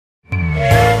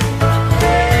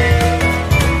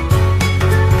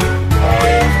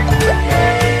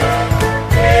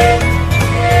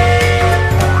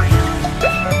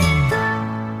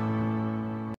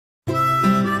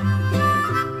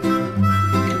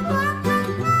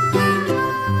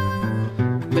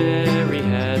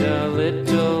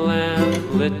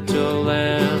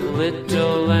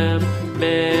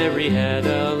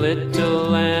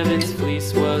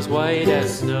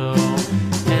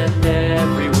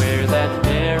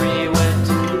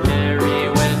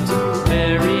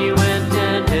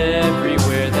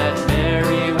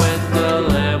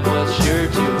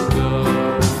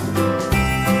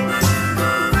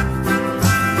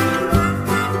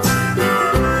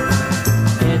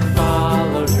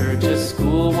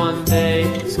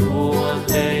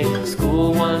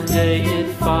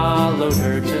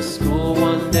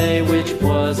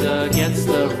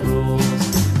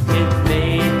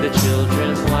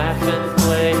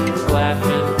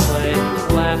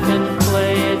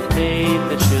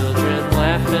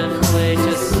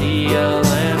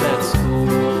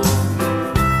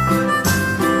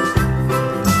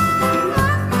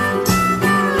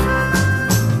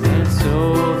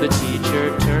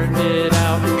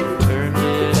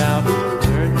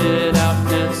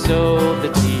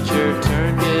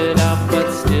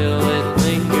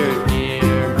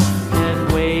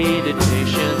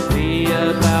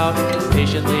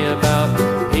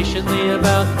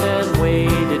about, then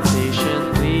waited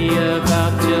patiently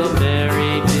about till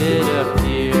Mary did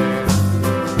appear.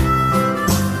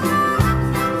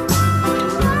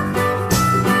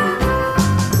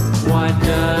 Why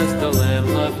does the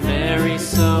lamb love Mary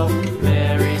so,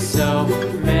 Mary so,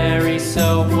 Mary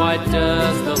so? Why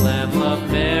does the lamb love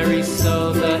Mary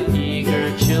so? The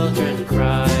eager children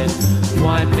cried.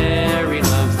 Why Mary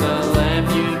loves the lamb,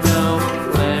 you know,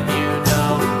 lamb, you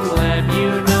know, lamb,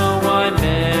 you know. Why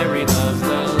Mary loves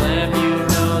the lamb, you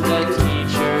know, the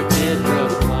teacher did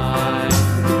reply.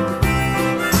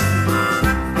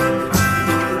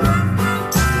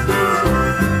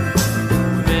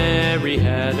 Mary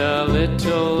had a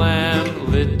little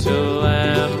lamb, little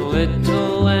lamb,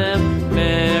 little lamb.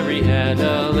 Mary had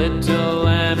a little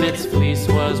lamb, its fleece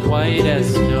was white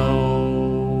as snow.